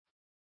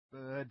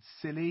"Birds,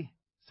 silly,"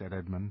 said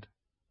Edmund.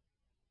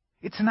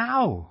 "It's an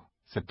owl,"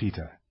 said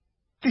Peter.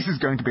 "This is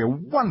going to be a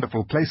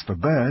wonderful place for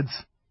birds.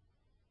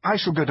 I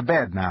shall go to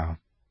bed now.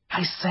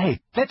 I say,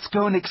 let's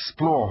go and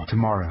explore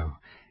tomorrow.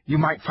 You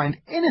might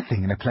find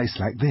anything in a place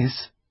like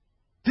this.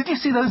 Did you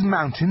see those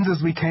mountains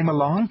as we came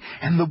along,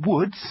 and the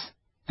woods?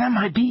 There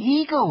might be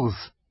eagles.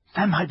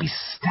 There might be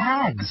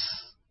stags.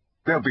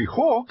 There'll be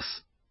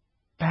hawks."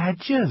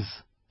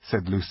 "Badgers,"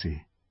 said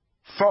Lucy.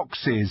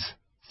 "Foxes,"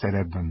 said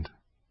Edmund.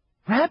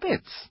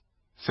 "Rabbits,"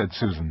 said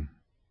Susan.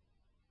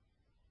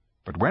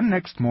 But when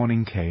next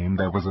morning came,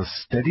 there was a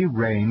steady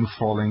rain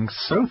falling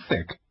so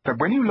thick that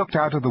when you looked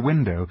out of the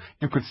window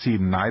you could see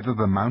neither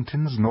the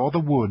mountains nor the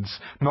woods,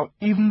 nor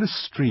even the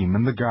stream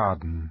in the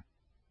garden.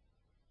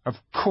 "Of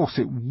course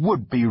it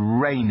would be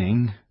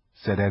raining,"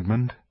 said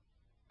Edmund.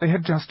 They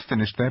had just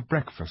finished their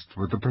breakfast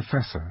with the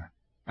professor,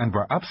 and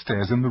were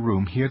upstairs in the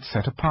room he had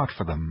set apart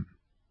for them,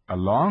 a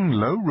long,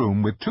 low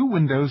room with 2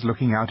 windows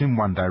looking out in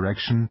one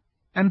direction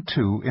and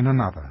 2 in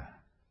another.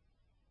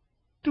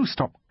 "Do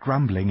stop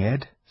grumbling,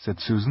 Ed," said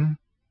Susan.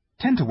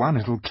 10 to 1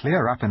 it'll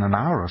clear up in an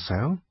hour or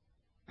so,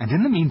 and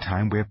in the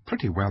meantime we're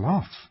pretty well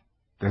off.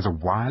 There's a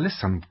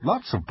wireless and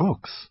lots of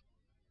books."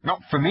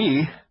 "Not for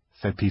me,"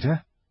 said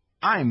Peter.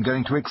 "I'm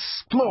going to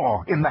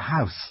explore in the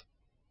house."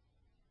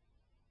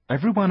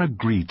 Everyone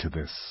agreed to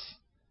this,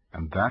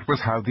 and that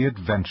was how the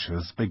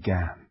adventures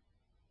began.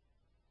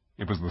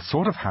 It was the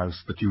sort of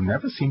house that you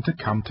never seemed to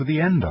come to the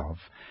end of,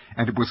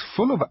 and it was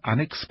full of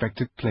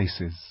unexpected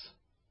places.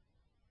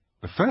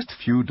 The first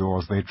few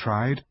doors they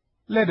tried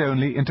led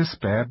only into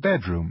spare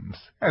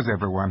bedrooms, as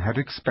everyone had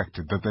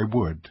expected that they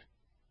would.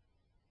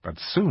 But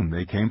soon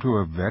they came to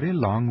a very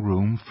long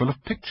room full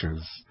of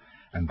pictures,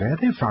 and there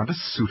they found a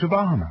suit of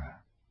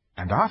armor.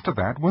 And after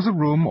that was a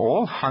room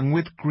all hung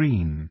with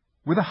green,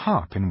 with a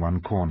harp in one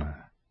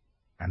corner.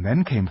 And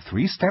then came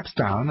 3 steps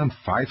down and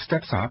 5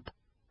 steps up,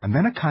 and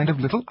then a kind of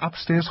little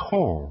upstairs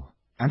hall,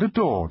 and a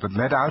door that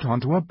led out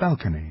onto a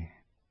balcony,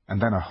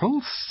 and then a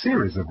whole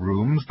series of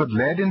rooms that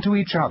led into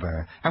each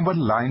other and were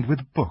lined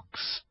with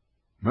books,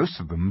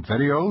 most of them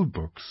very old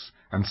books,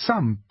 and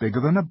some bigger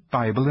than a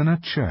Bible in a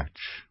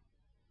church.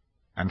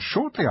 And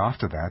shortly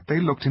after that they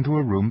looked into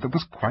a room that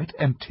was quite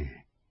empty,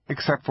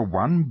 except for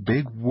one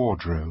big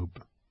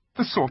wardrobe,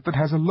 the sort that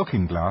has a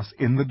looking-glass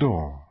in the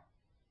door.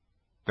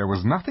 There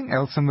was nothing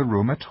else in the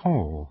room at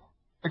all,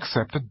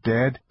 except a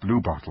dead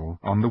bluebottle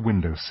on the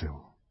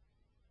window-sill.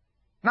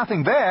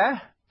 "Nothing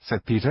there,"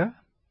 said Peter,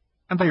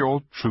 and they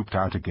all trooped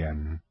out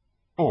again,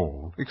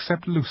 all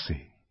except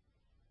Lucy.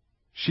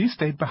 She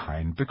stayed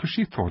behind because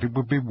she thought it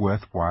would be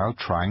worthwhile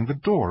trying the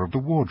door of the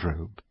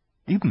wardrobe,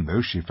 even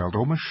though she felt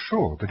almost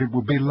sure that it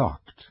would be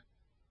locked.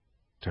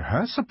 To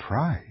her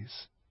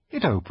surprise,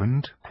 it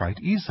opened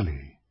quite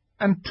easily,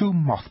 and 2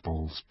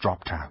 mothballs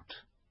dropped out.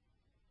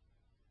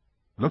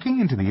 Looking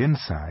into the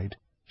inside,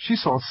 she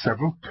saw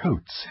several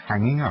coats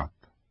hanging up,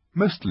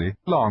 mostly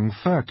long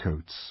fur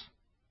coats.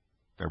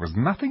 There was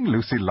nothing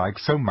Lucy liked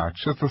so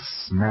much as the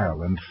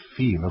smell and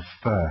feel of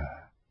fur.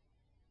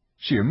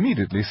 She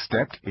immediately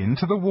stepped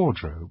into the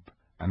wardrobe,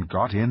 and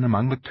got in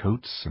among the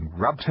coats and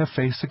rubbed her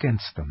face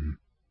against them,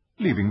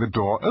 leaving the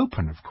door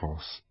open, of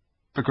course,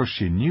 because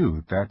she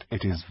knew that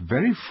it is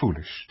very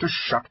foolish to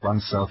shut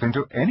oneself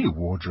into any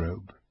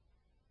wardrobe.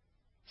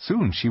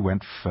 Soon she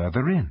went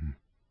further in,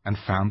 and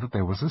found that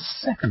there was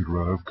a 2nd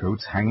row of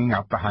coats hanging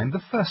up behind the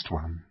first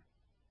one.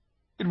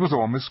 It was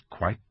almost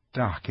quite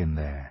dark in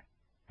there,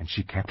 and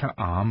she kept her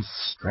arms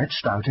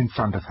stretched out in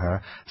front of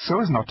her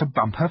so as not to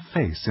bump her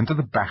face into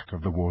the back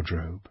of the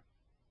wardrobe.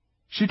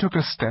 She took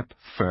a step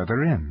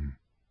further in,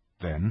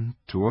 then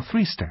 2 or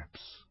 3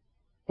 steps,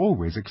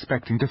 always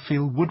expecting to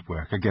feel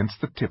woodwork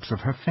against the tips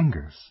of her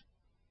fingers.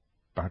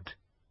 But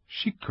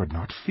she could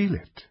not feel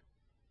it.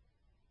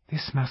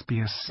 "This must be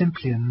a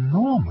simply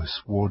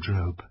enormous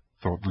wardrobe,"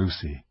 thought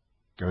Lucy,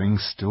 going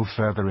still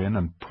further in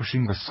and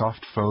pushing the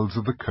soft folds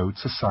of the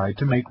coats aside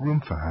to make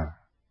room for her.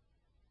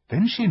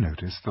 Then she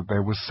noticed that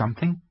there was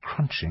something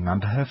crunching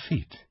under her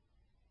feet.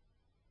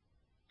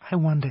 "I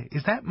wonder,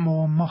 is that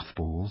more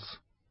mothballs?"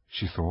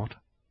 she thought,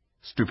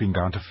 stooping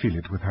down to feel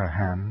it with her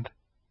hand.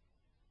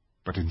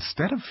 But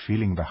instead of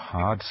feeling the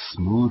hard,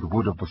 smooth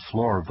wood of the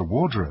floor of the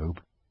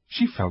wardrobe,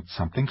 she felt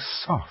something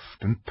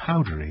soft and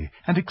powdery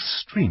and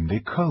extremely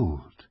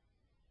cold.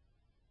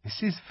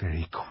 "This is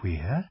very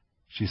queer,"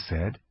 she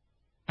said,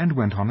 and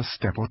went on a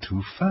step or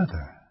 2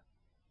 further.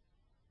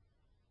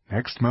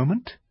 Next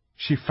moment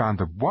she found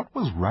that what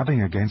was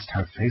rubbing against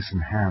her face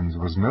and hands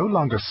was no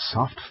longer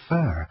soft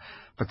fur,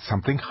 but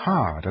something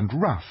hard and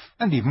rough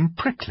and even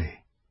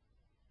prickly.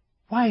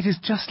 "Why, it is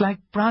just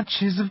like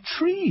branches of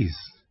trees!"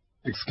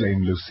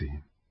 exclaimed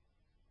Lucy.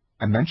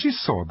 And then she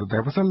saw that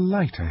there was a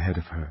light ahead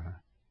of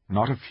her,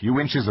 not a few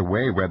inches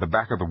away where the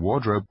back of the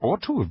wardrobe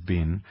ought to have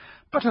been,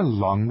 but a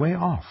long way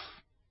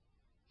off.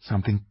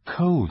 Something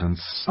cold and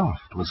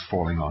soft was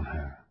falling on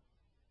her.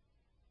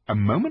 A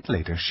moment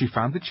later she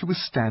found that she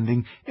was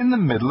standing in the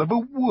middle of a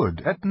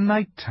wood at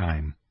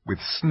night-time,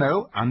 with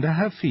snow under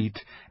her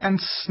feet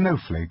and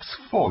snowflakes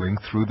falling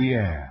through the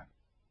air.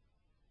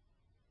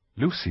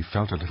 Lucy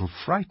felt a little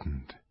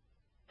frightened,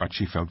 but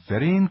she felt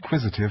very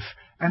inquisitive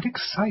and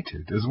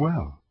excited as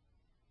well.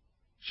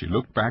 She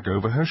looked back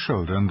over her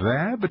shoulder, and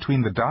there,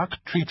 between the dark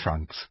tree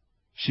trunks,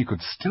 she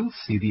could still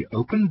see the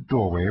open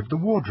doorway of the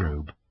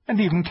wardrobe, and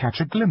even catch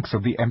a glimpse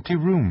of the empty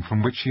room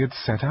from which she had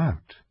set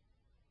out.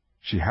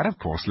 She had, of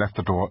course, left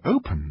the door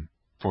open,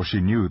 for she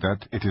knew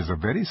that it is a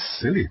very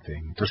silly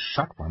thing to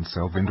shut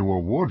oneself into a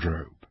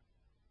wardrobe.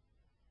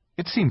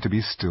 It seemed to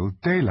be still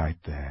daylight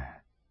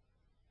there.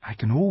 "I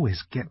can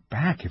always get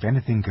back if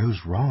anything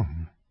goes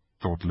wrong,"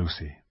 thought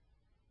Lucy.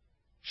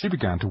 She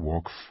began to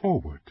walk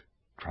forward,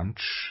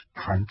 crunch,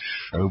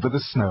 crunch, over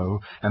the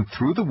snow and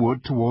through the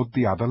wood toward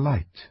the other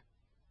light.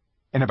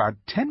 In about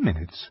 10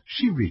 minutes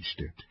she reached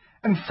it,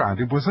 and found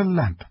it was a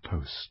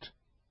lamp-post.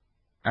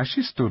 As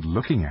she stood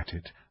looking at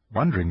it,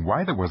 wondering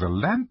why there was a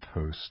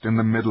lamp-post in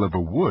the middle of a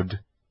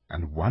wood,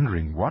 and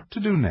wondering what to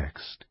do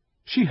next,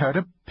 she heard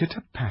a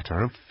pitter-patter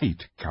of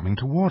feet coming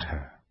toward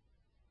her.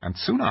 And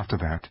soon after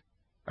that,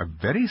 a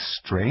very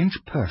strange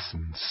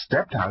person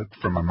stepped out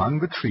from among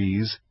the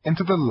trees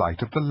into the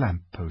light of the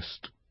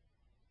lamp-post.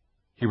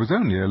 He was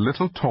only a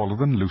little taller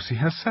than Lucy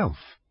herself,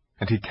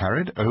 and he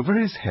carried over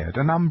his head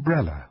an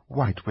umbrella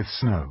white with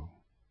snow.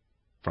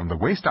 From the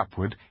waist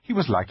upward he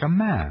was like a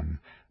man,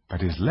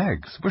 but his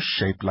legs were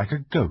shaped like a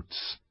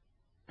goat's.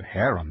 The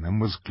hair on them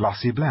was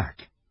glossy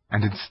black,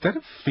 and instead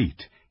of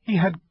feet he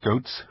had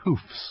goat's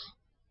hoofs.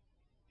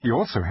 He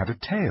also had a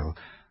tail,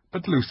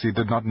 but Lucy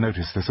did not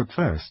notice this at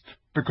first,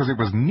 because it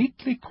was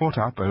neatly caught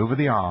up over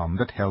the arm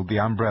that held the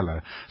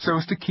umbrella, so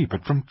as to keep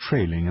it from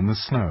trailing in the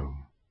snow.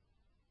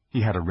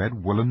 He had a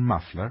red woolen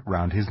muffler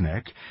round his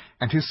neck,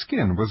 and his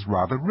skin was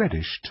rather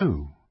reddish,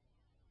 too.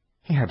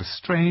 He had a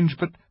strange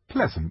but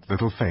pleasant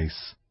little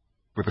face,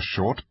 with a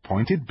short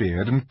pointed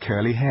beard and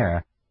curly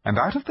hair, and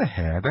out of the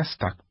hair there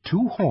stuck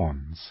 2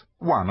 horns,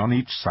 one on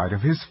each side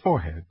of his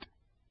forehead.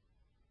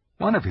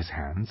 One of his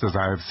hands, as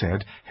I have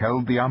said,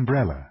 held the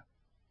umbrella.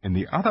 In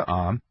the other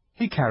arm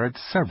he carried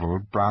several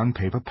brown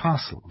paper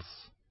parcels.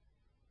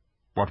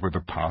 What with the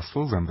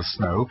parcels and the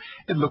snow,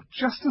 it looked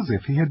just as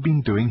if he had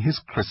been doing his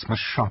Christmas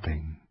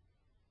shopping.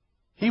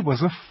 He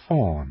was a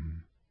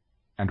fawn,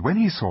 and when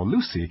he saw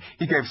Lucy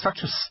he gave such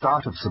a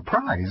start of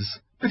surprise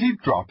that he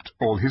dropped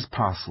all his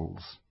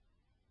parcels.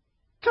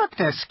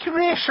 "Goodness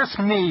gracious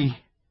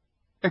me!"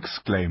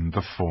 exclaimed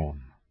the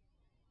fawn.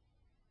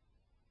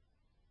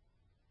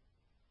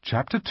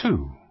 Chapter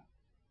 2.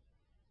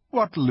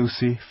 What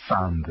Lucy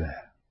Found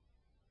There.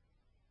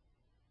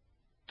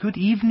 "Good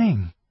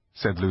evening,"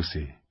 said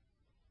Lucy.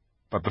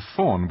 But the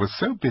fawn was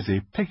so busy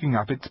picking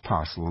up its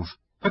parcels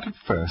that at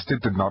first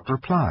it did not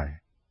reply.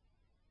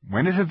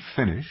 When it had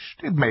finished,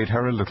 it made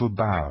her a little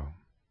bow.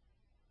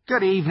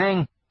 "Good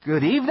evening,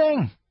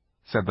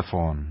 said the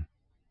fawn.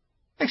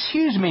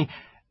 "Excuse me,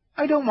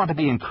 I don't want to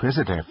be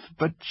inquisitive,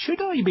 but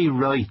should I be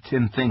right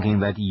in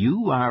thinking that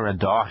you are a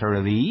daughter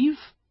of Eve?"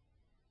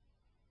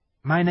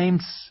 "My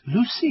name's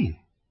Lucy,"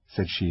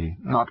 said she,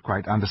 not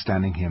quite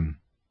understanding him.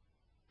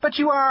 "But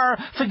you are,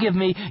 forgive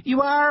me,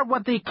 you are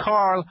what they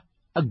call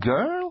a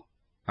girl?"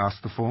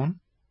 asked the fawn.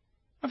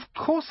 "Of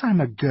course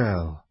I'm a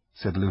girl,"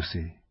 said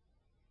Lucy.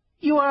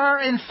 "You are,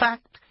 in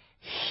fact,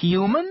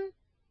 human?"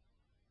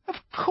 "Of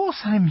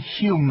course I'm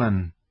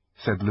human,"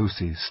 said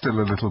Lucy, still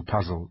a little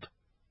puzzled.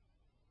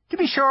 To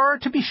be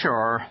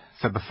sure,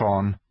 said the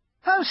fawn.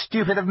 "How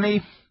stupid of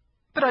me!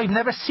 But I've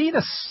never seen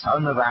a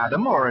son of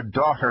Adam or a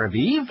daughter of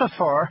Eve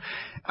before.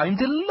 I'm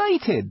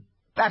delighted,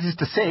 that is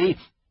to say—"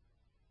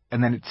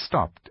 And then it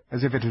stopped,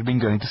 as if it had been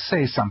going to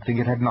say something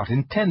it had not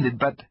intended,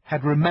 but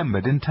had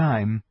remembered in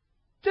time.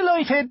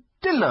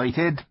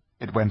 Delighted,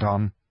 it went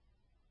on.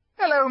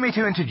 "Allow me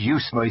to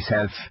introduce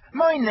myself.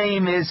 My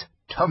name is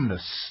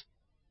Tumnus."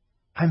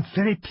 "I'm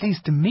very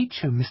pleased to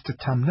meet you, Mr.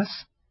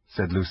 Tumnus,"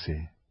 said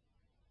Lucy.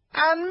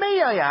 "And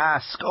may I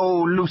ask,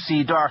 O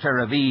Lucy, daughter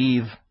of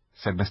Eve,"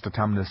 said Mr.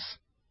 Tumnus,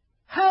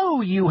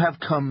 "how you have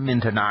come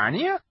into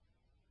Narnia?"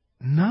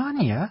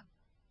 "Narnia?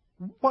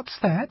 What's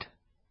that?"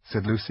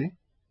 said Lucy.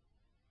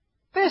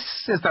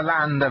 "This is the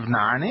land of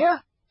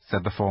Narnia,"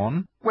 said the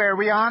fawn, "where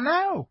we are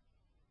now.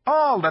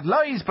 All that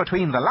lies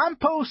between the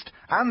lamppost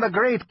and the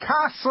great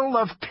castle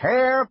of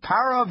Cair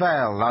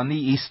Paravel on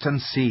the eastern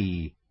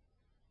sea.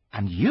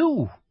 And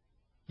you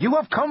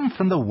have come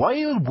from the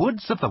wild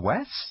woods of the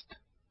west?"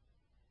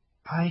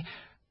 I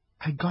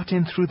got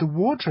in through the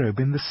wardrobe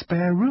in the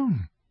spare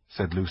room,"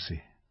 said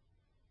Lucy.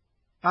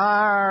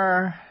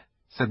 "Ah,"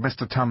 said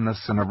Mr.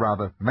 Tumnus in a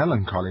rather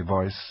melancholy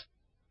voice.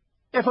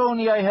 "If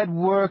only I had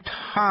worked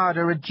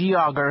harder at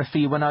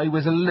geography when I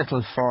was a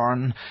little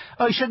fawn,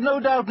 I should no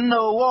doubt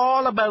know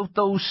all about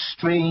those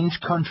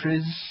strange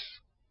countries.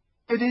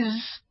 It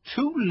is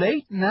too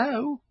late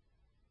now."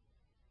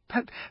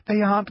 "But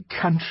they aren't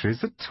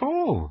countries at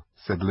all,"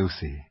 said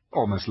Lucy,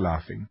 almost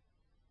laughing.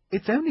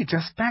 "It's only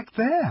just back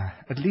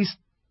there. At least,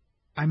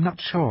 I'm not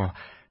sure.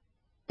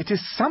 It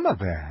is summer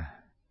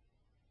there."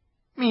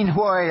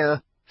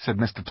 "Meanwhile," said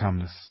Mr.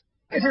 Tumnus,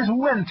 "it is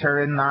winter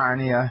in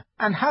Narnia,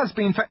 and has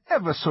been for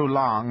ever so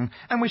long,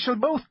 and we shall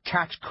both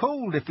catch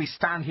cold if we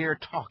stand here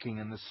talking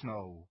in the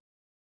snow."